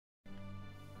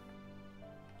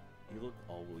look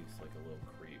always like a little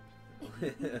creep.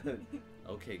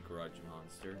 Okay, grudge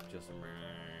monster. Just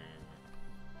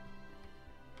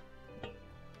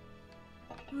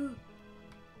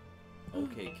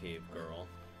okay, cave girl.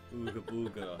 Ooga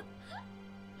booga.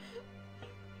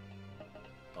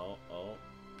 Oh, oh.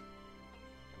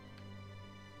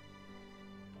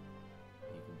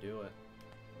 You can do it.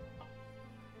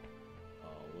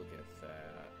 Oh, look at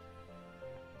that.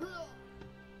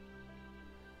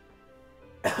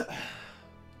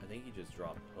 I think you just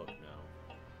drop hook now.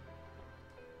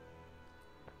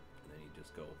 And then you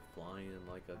just go flying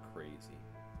like a crazy.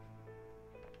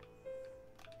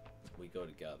 We go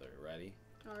together. Ready?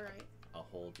 Alright. I'll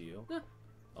hold you.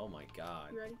 Oh my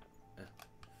god. You ready?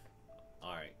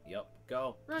 Alright, yep,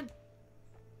 go. Run!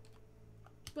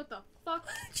 What the fuck?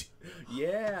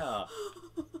 Yeah!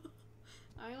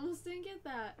 I almost didn't get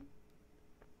that.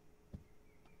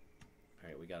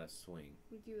 Alright, we gotta swing.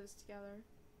 We do this together.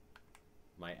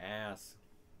 My ass.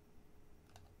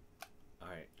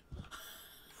 Alright. I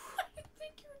didn't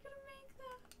think you were gonna make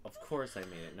that. Of course I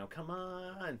made it. Now come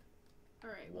on!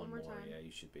 Alright, One more more, time. yeah,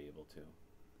 you should be able to.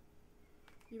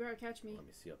 You better catch me. Let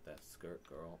me see up that skirt,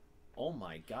 girl. Oh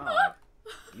my god!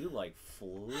 You like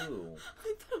flew.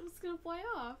 I thought it was gonna fly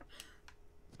off.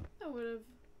 That would have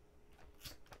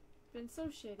been so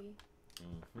shitty.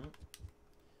 Mm-hmm.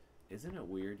 Isn't it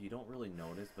weird? You don't really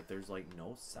notice, but there's like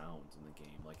no sounds in the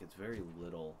game. Like it's very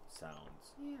little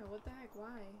sounds. Yeah, what the heck?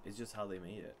 Why? It's just how they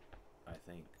made it, I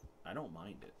think. I don't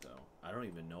mind it though. I don't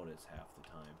even notice half the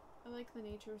time. I like the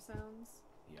nature sounds.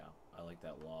 Yeah, I like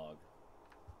that log.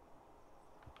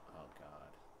 Oh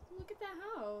god. Look at that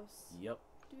house. Yep.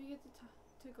 Do we get to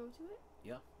go to it?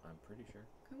 Yeah, I'm pretty sure.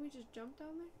 Can we just jump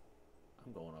down there?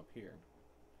 I'm going up here.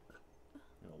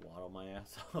 I'm gonna waddle my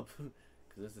ass up.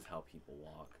 Because this is how people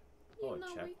walk. Oh, a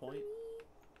checkpoint?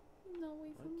 No,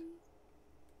 wait for me.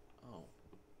 Oh,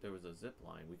 there was a zip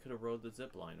line. We could have rode the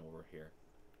zip line over here.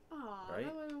 Aw, right?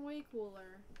 that would have been way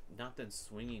cooler. Not then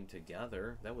swinging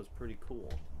together. That was pretty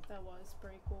cool. That was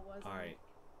pretty cool, wasn't it? Alright,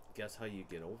 guess how you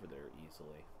get over there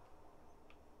easily.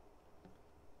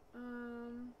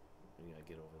 You gotta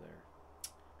get over there.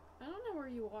 I don't know where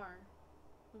you are.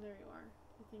 Oh, there you are.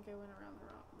 I think I went around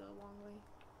the long way.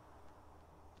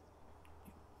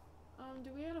 Do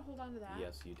we gotta hold on to that?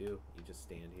 Yes, you do. You just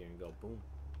stand here and go boom.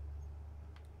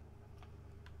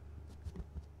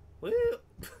 Woo!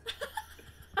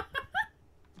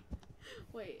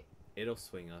 Wait. It'll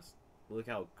swing us. Look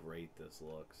how great this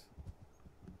looks.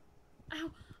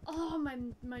 Ow! Oh,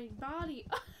 my body.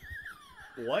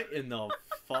 What in the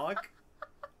fuck?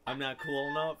 I'm not cool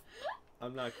enough?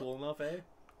 I'm not cool enough, eh?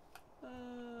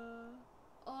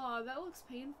 Oh, that looks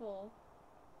painful.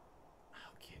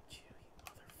 I'll get you,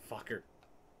 you motherfucker.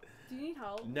 Do you need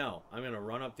help? No, I'm gonna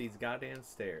run up these goddamn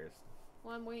stairs.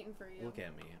 Well, I'm waiting for you. Look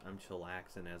at me. I'm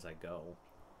chillaxing as I go.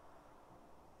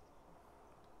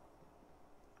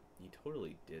 You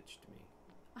totally ditched me.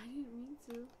 I didn't mean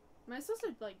to. Am I supposed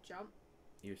to, like, jump?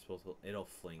 You're supposed to... It'll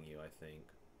fling you, I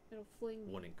think. It'll fling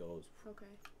me. When it goes. Okay.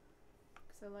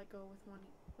 Because I let go with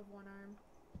one arm.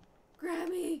 Grab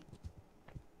me!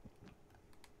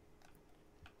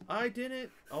 I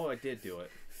didn't! Oh, I did do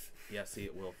it. Yeah, see,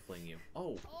 it will fling you.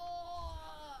 Oh!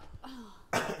 Oh.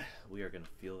 We are gonna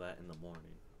feel that in the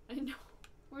morning. I know.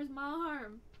 Where's my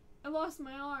arm? I lost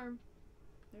my arm.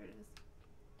 There it is.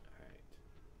 Alright.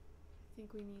 I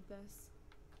think we need this.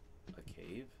 A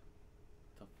cave?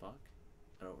 The fuck?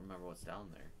 I don't remember what's down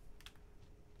there.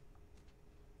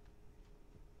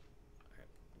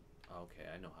 Alright. Okay,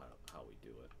 I know how we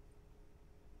do it.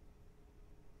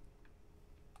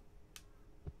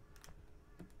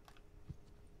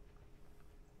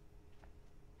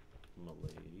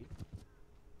 M'lady.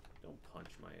 Don't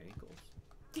punch my ankles.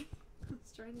 I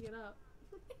was trying to get up.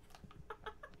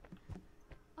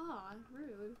 Aw,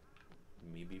 rude.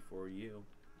 Me before you,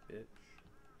 bitch.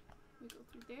 We go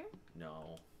through there?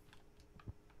 No.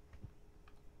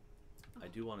 I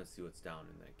do want to see what's down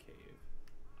in that cave.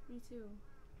 Me too.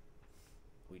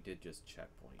 We did just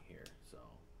checkpoint here, so.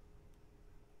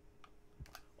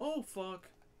 Oh, fuck!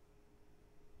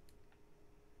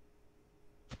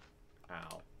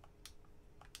 Ow.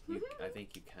 I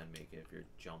think you can make it if you're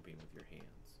jumping with your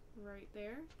hands. Right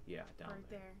there? Yeah, down right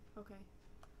there. Okay.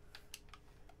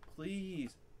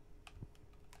 Please!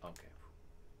 Okay.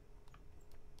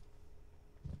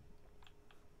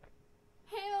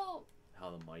 Help!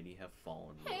 How the mighty have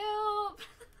fallen. Help!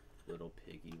 Little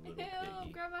piggy, little Help!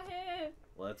 piggy. Grab my head!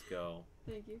 Let's go.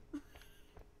 Thank you.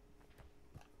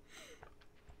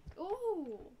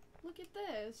 Ooh! Look at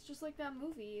this. Just like that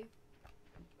movie.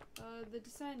 The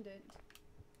Descendant.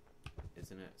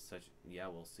 Isn't it such... Yeah,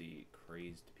 we'll see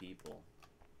crazed people.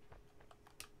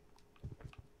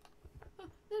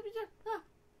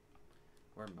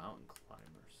 We're mountain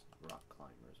climbers. Rock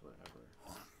climbers, whatever.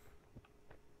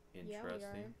 Interesting. Yeah, we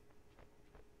are.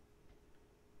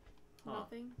 Huh.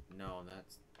 Nothing? No,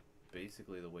 that's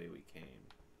basically the way we came.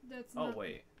 That's Oh, not...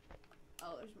 wait.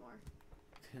 Oh, there's more.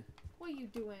 What are you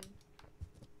doing?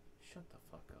 Shut the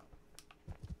fuck up.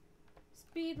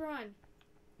 Speed run.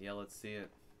 Yeah, let's see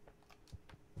it.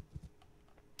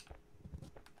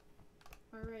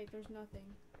 Alright, there's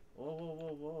nothing. Whoa, whoa,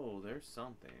 whoa, whoa. There's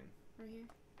something. Right here.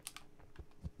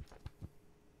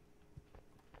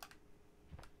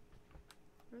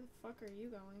 Where the fuck are you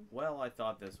going? Well, I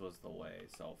thought this was the way,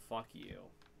 so fuck you.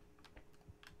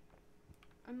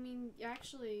 I mean,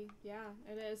 actually, yeah,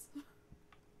 it is.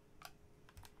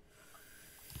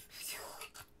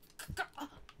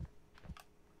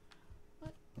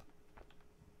 What?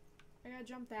 I gotta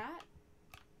jump that?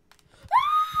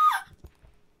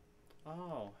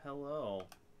 Oh, hello.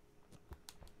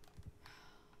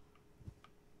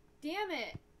 Damn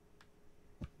it!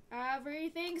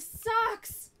 Everything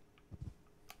sucks!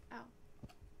 Ow.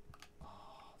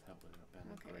 Oh, that would have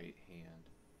been Okay. a great hand.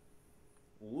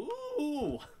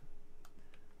 Woo!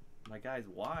 My guy's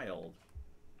wild.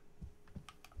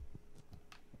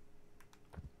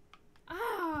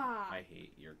 Ah! I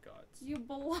hate your guts. You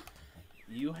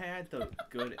You had the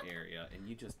good area, and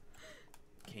you just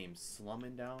came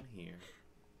slumming down here.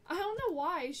 I don't know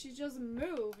why, she just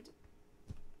moved.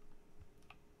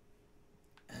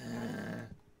 I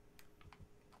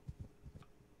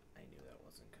knew that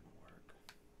wasn't gonna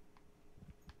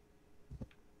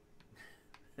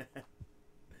work.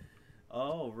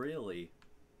 Oh, really?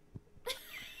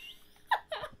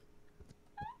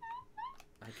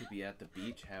 I could be at the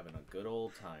beach having a good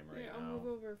old time right Here, now. I'll move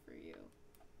over for you.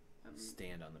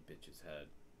 Stand on the bitch's head.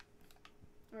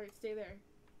 Alright, stay there.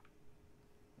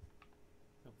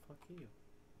 No, fuck you.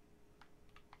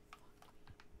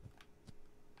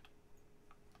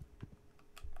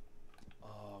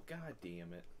 Oh, god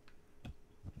damn it.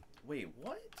 Wait,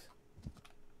 what?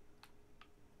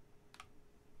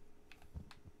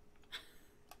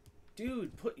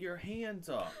 Dude, put your hands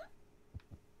up.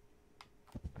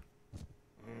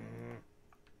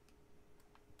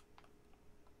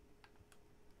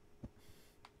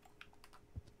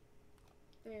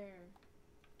 There.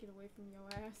 Get away from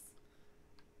your ass.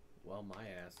 Well, my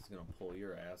ass is gonna pull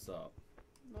your ass up.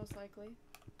 Most likely.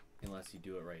 Unless you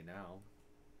do it right now.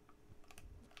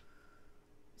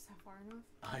 Is that far enough?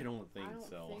 I don't think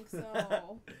so. I don't think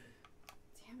so.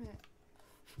 Damn it.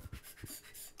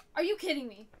 Are you kidding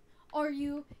me? Are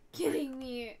you kidding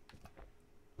me?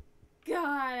 God,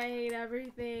 I hate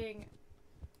everything.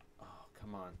 Oh,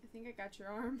 come on. I think I got your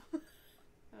arm.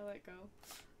 I let go.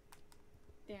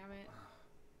 Damn it.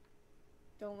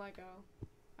 Don't let go.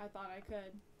 I thought I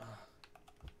could.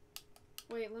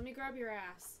 Wait, let me grab your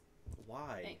ass.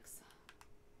 Why? Thanks.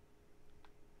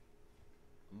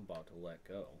 I'm about to let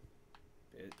go,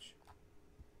 bitch.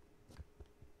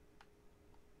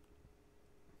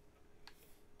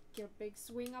 Get a big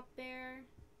swing up there.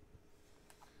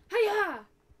 Hiya!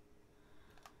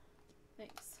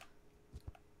 Thanks.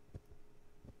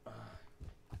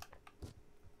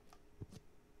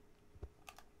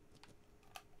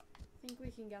 Think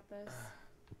we can get this.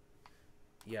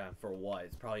 Yeah, for what?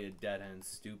 It's probably a dead end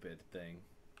stupid thing.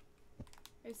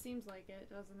 It seems like it,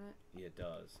 doesn't it? Yeah, it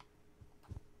does.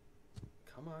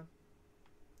 Come on.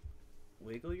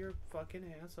 Wiggle your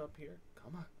fucking ass up here.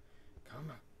 Come on. Come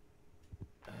on.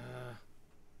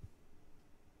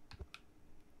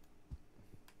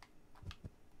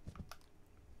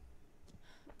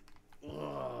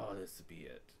 Oh, this would be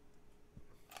it.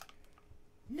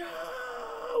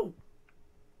 No!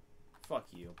 Fuck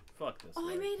you. Fuck this Oh,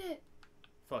 way. I made it!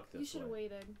 Fuck this You should have way.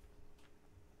 waited.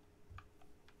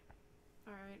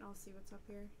 Alright, I'll see what's up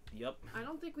here. Yep. I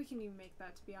don't think we can even make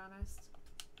that, to be honest.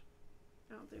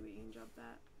 I don't think we can jump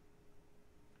that.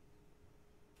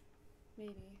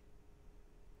 Maybe.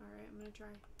 Alright, I'm gonna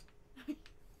try.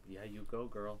 Yeah, you go,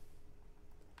 girl.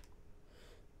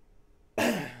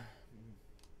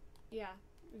 Yeah,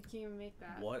 we can't even make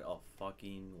that. What a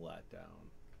fucking letdown.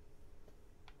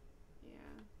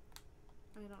 Yeah.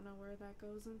 I don't know where that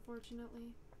goes,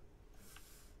 unfortunately.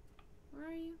 Where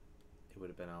are you? It would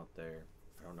have been out there.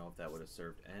 I don't know if that would have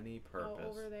served any purpose. Oh,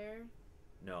 over there?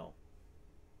 No.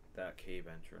 That cave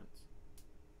entrance.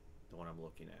 The one I'm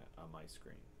looking at on my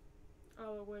screen.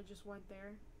 Oh, it would just went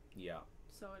there? Yeah.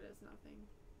 So it is nothing.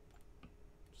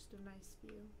 Just a nice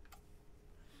view.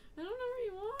 I don't know where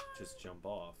you are. Just jump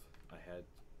off.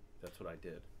 That's what I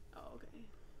did. Oh, okay.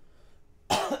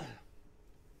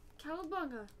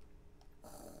 Cowabunga.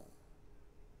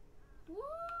 Woo!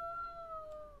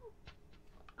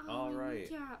 Oh, All right.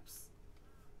 Caps.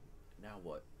 Now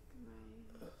what?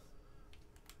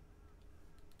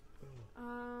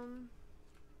 Um.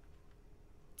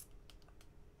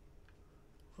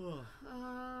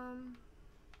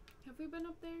 Have we been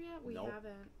up there yet? We Nope.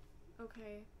 haven't.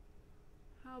 Okay.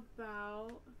 How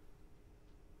about...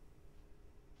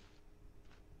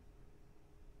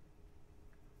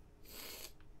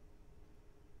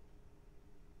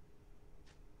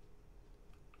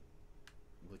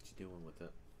 What you doing with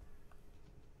it?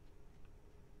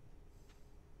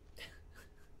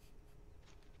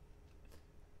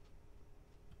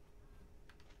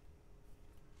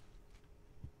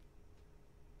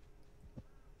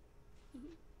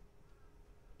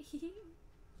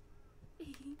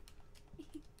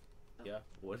 Yeah,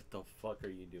 what the fuck are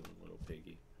you doing, little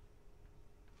piggy?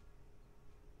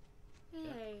 Hey.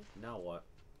 Yeah. Now what?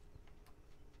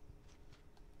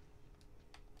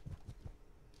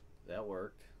 That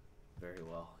worked very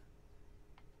well.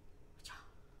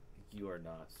 You are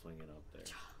not swinging up there.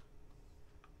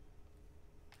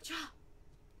 Do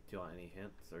you want any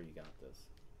hints, or you got this?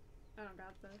 I don't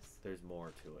got this. There's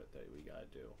more to it that we gotta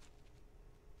do.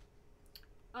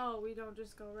 Oh, we don't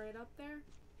just go right up there?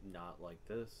 Not like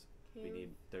this. Cave. We need.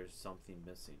 There's something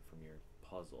missing from your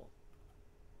puzzle.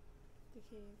 The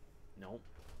cave. Nope.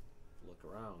 Look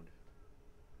around.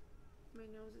 My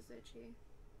nose is itchy.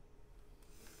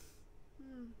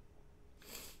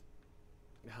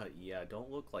 Yeah,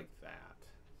 don't look like that.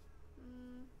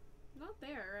 Not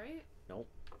there, right? Nope.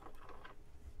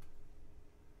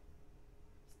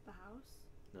 It's the house?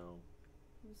 No.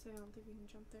 You say I don't think we can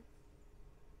jump there.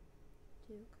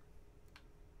 Duke.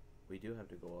 We do have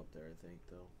to go up there, I think,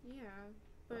 though. Yeah,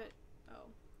 but... Oh.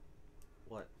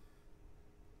 What?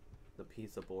 The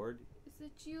piece of board? Is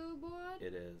it you, board?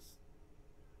 It is.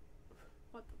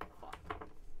 What the fuck?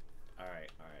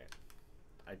 Alright, alright.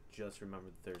 I just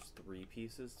remembered there's 3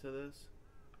 pieces to this.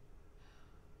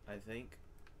 I think.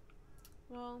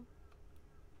 Well...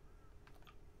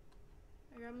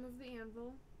 I gotta move the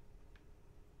anvil.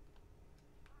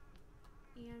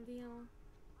 Anvil.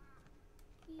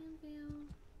 Anvil.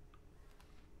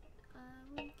 I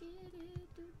will get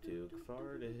it. Duke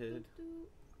farted.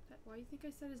 Why do you think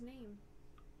I said his name?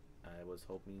 I was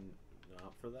hoping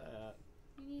not for that.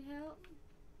 You need help?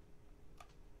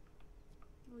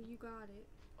 Well, you got it.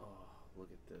 Oh, look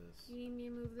at this. You need me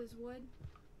to move this wood?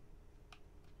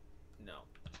 No.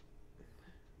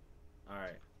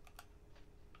 Alright.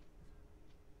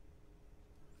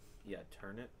 Yeah,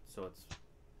 turn it so it's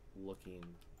looking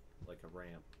like a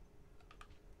ramp.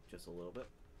 Just a little bit.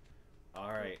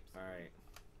 Alright, alright.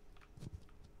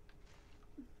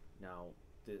 Now,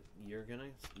 you're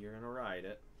gonna ride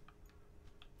it.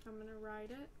 I'm gonna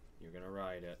ride it. You're gonna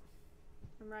ride it.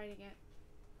 I'm riding it.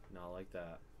 Not like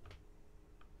that.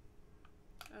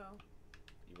 Oh.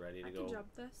 You ready to I go can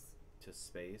jump this. to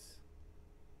space?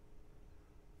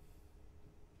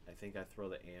 I think I throw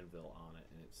the anvil on it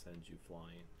and it sends you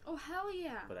flying. Oh, hell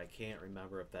yeah. But I can't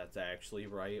remember if that's actually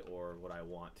right or what I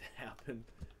want to happen.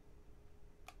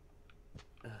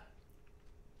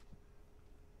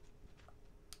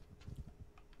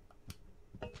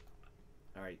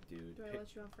 Alright, dude. Do I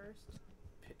let you on first?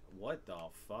 What the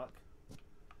fuck?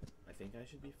 I think I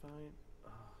should be fine.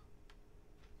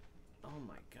 Oh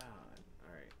my god.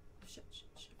 Alright. Shit.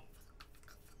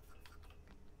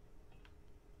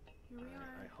 Here we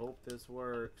are. I hope this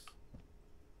works.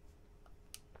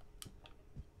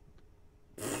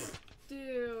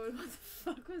 Dude, what the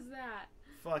fuck was that?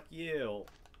 Fuck you.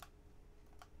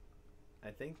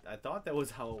 I thought that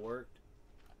was how it worked.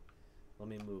 Let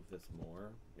me move this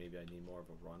more. Maybe I need more of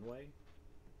a runway.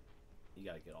 You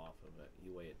gotta get off of it.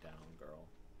 You weigh it down, girl.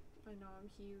 I know, I'm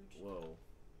huge. Whoa.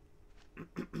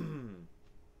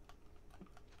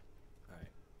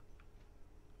 Alright.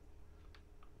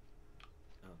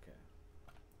 Okay.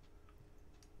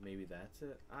 Maybe that's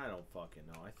it? I don't fucking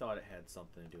know. I thought it had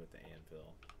something to do with the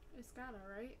anvil. It's gotta,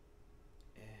 right?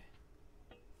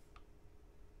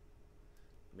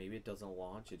 Maybe it doesn't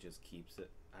launch, it just keeps it.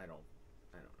 I don't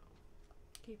know.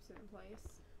 Keeps it in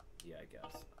place. Yeah, I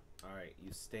guess. Alright,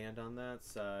 you stand on that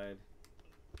side.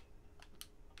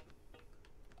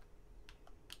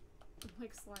 I'm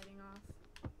like sliding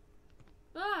off.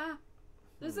 Ah!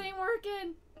 This ain't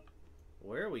working!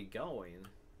 Where are we going?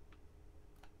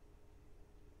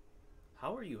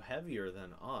 How are you heavier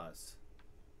than us?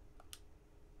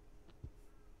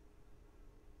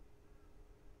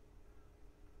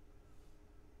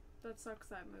 That sucks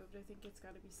that moved. I think it's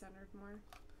gotta be centered more.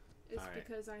 It's Alright.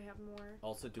 because I have more.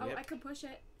 Also, do Oh, we have... I could push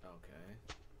it. Okay.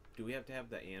 Do we have to have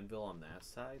the anvil on that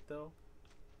side, though?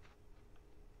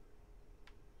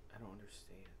 I don't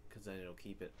understand. Because then it'll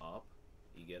keep it up.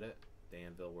 You get it? The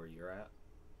anvil where you're at.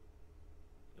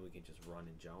 And we can just run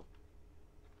and jump.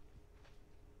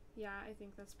 Yeah, I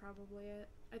think that's probably it.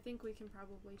 I think we can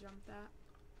probably jump that.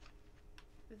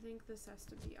 I think this has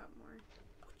to be up more.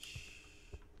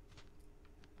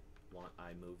 Want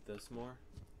I move this more?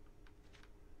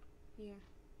 Yeah.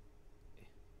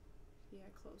 Yeah,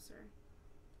 closer.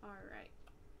 Alright.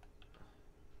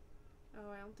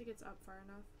 Oh, I don't think it's up far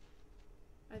enough.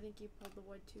 I think you pulled the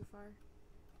wood too far.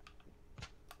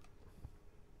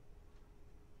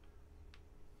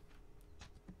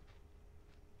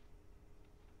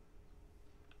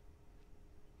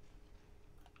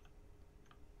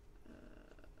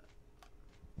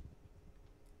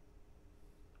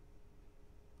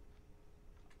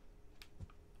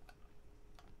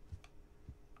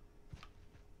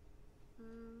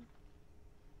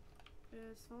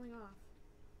 It's falling off.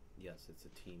 Yes, it's a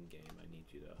team game. I need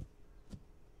you to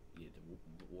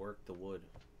work the wood.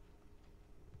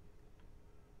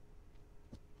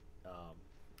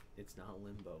 It's not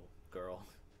limbo, girl.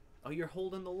 Oh, you're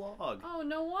holding the log. Oh,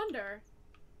 no wonder.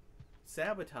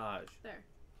 Sabotage. There.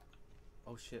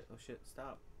 Oh shit,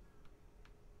 stop.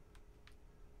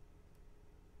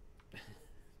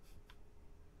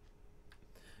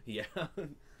 Yeah.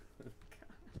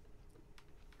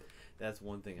 That's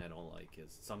one thing I don't like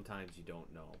is sometimes you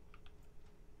don't know.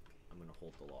 I'm gonna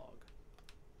hold the log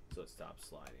so it stops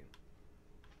sliding.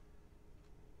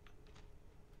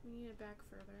 We need it back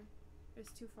further.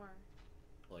 It's too far.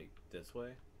 Like this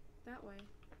way? That way.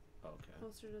 Okay.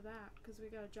 Closer to that, because we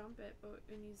gotta jump it, but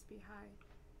it needs to be high.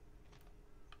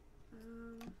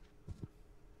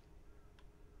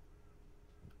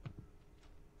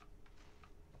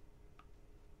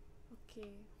 Okay.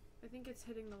 I think it's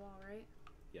hitting the wall, right?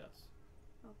 Yes.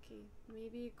 Okay.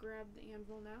 Maybe grab the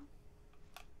anvil now.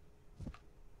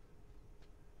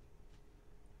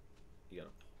 You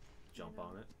gotta jump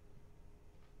on it.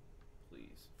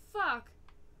 Please. Fuck!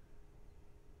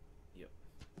 Yep.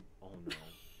 Oh no.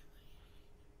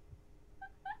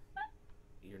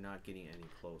 You're not getting any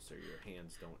closer. Your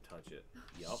hands don't touch it.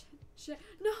 Yup. Shit.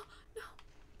 No! No!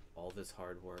 All this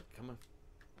hard work. Come on.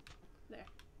 There.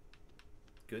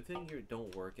 Good thing you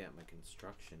don't work at my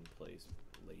construction place,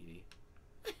 lady.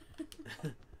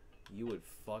 You would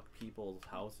fuck people's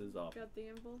houses up. Got the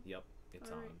anvil? Yep, it's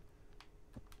All on. right.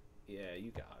 Yeah,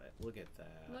 you got it. Look at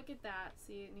that. Look at that.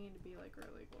 See, it needed to be like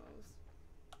really close.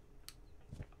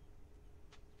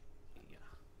 Yeah.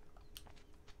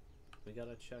 We got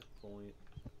a checkpoint.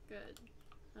 Good.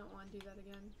 I don't want to do that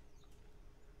again.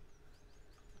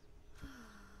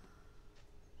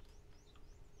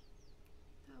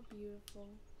 How beautiful.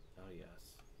 Oh,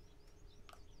 yes.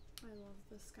 I love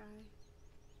the sky.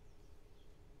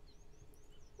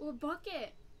 Ooh, a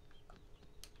bucket!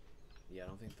 Yeah, I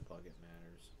don't think the bucket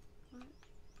matters. What?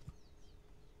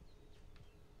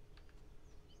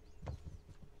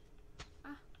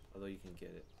 Ah. Although you can get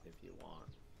it if you want.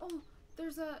 Oh,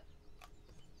 there's a...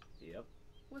 Yep.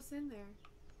 What's in there?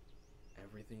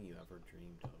 Everything you ever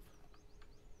dreamed of.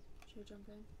 Should I jump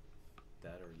in?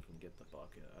 That or you can get the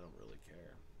bucket. I don't really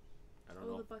care. I don't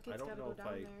Oh, know. the bucket's I don't gotta know go if down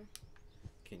I there.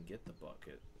 can get the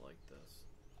bucket like this.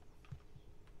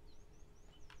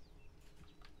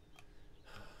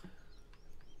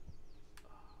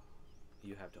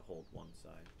 You have to hold one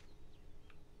side.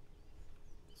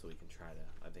 So we can try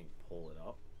to, I think, pull it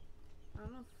up. I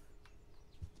don't know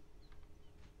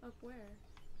if... Up where?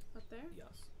 Up there?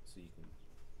 Yes. So you can...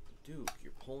 Duke,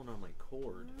 you're pulling on my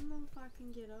cord. I don't know if I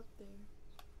can get up there.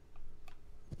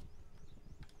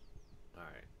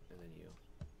 Alright, and then you.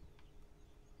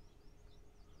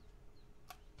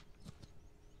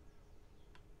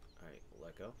 Alright,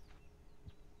 let go.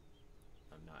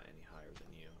 I'm not any higher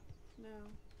than you.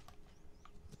 No.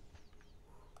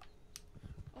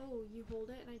 Oh, you hold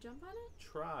it and I jump on it?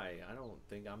 Try. I don't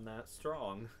think I'm that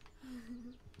strong.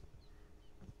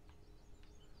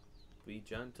 Be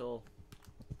gentle.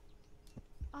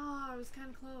 Oh, I was kind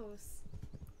of close.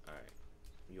 Alright.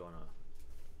 You want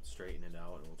to straighten it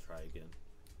out and we'll try again.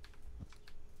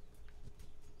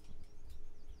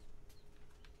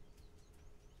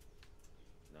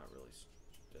 Not really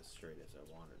as straight as I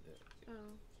wanted it.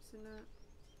 Oh, so not...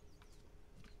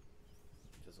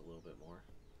 Just a little bit more.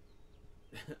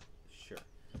 Sure.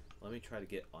 Let me try to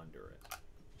get under it.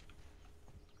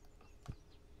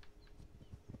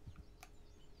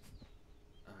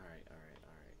 Alright.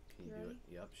 Can you do it?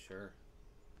 Yep, sure.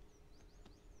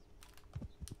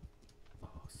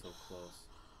 Oh, so close.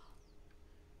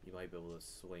 You might be able to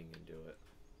swing and do it.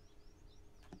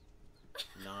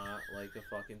 Not like a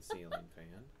fucking ceiling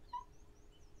fan.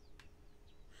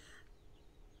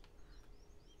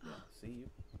 Yeah, see you.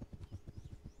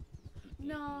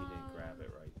 No. You didn't grab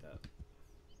it right. That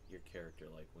your character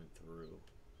like went through.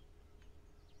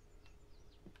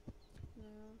 No.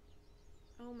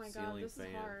 Oh my god, Ceiling this fan.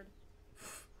 is hard.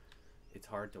 It's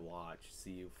hard to watch.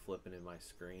 See you flipping in my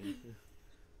screen.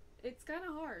 It's kind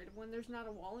of hard when there's not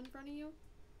a wall in front of you.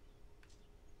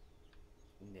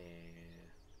 Nah.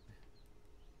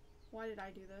 Why did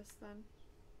I do this then?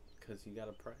 Because you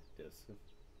gotta practice.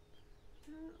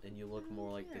 And you I look don't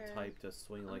more like care. the type to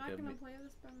swing I'm like not a. gonna play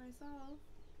this by myself.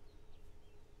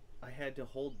 I had to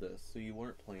hold this so you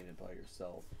weren't playing it by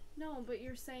yourself. No, but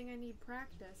you're saying I need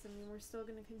practice. I mean, we're still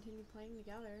gonna continue playing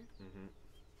together. Mm-hmm.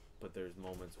 But there's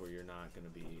moments where you're not gonna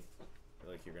be,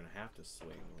 like you're gonna have to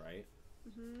swing, right?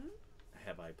 Mm-hmm.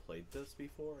 Have I played this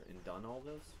before and done all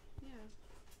this? Yeah.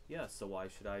 Yeah, so why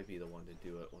should I be the one to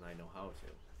do it when I know how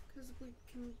to? Because we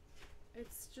can.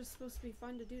 It's just supposed to be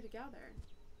fun to do together.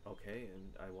 Okay,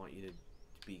 and I want you to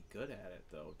be good at it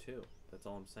though too. That's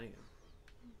all I'm saying.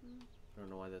 Mm-hmm. I don't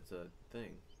know why that's a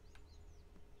thing.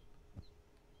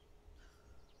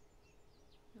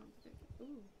 No,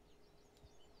 ooh.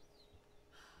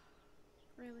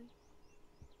 Really?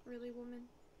 Really, woman?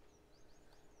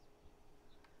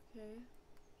 Okay.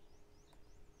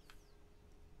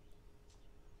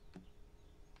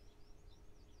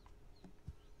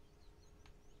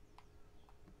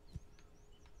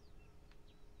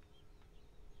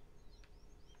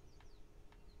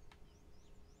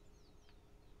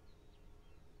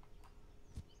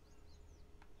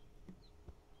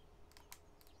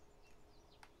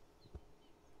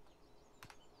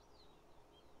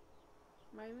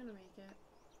 Am I gonna make it?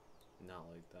 Not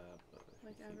like that, but if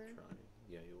Like you ever? keep trying.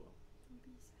 Yeah, you will. Don't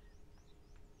be sad.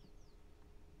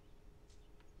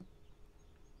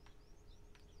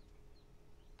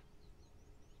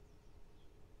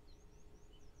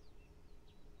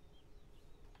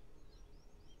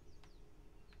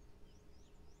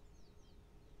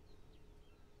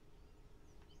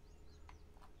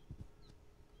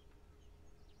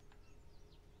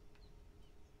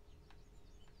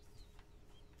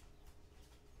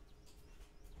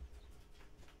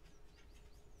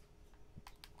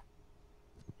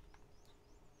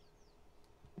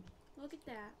 Look at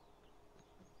that.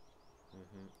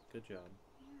 Mm-hmm. Good job.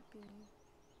 Be happy.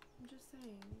 I'm just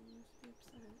saying, you must be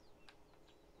upset.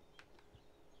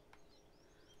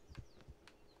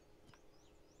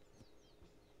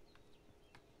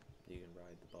 You can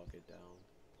ride the bucket down.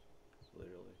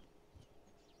 Literally.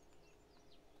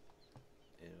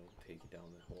 And it'll take you down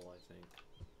the hole, I think.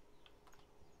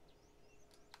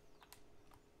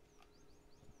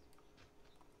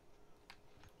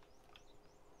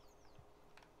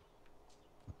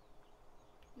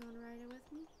 You wanna ride it with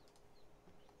me?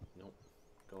 Nope.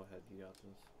 Go ahead, you got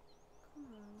this. Come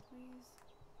on, please.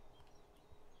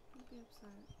 Don't be upset.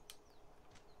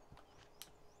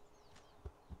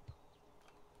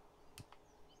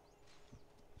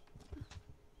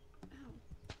 Ow.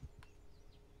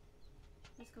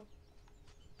 Let's go.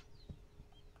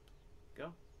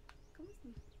 Go. Come with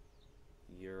me.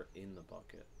 You're in the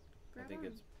bucket. Grab I think on.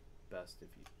 it's best if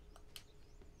you...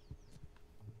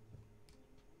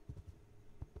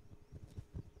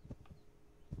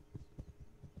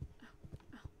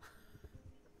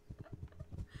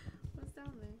 What's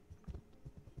down there?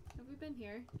 Have we been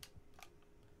here?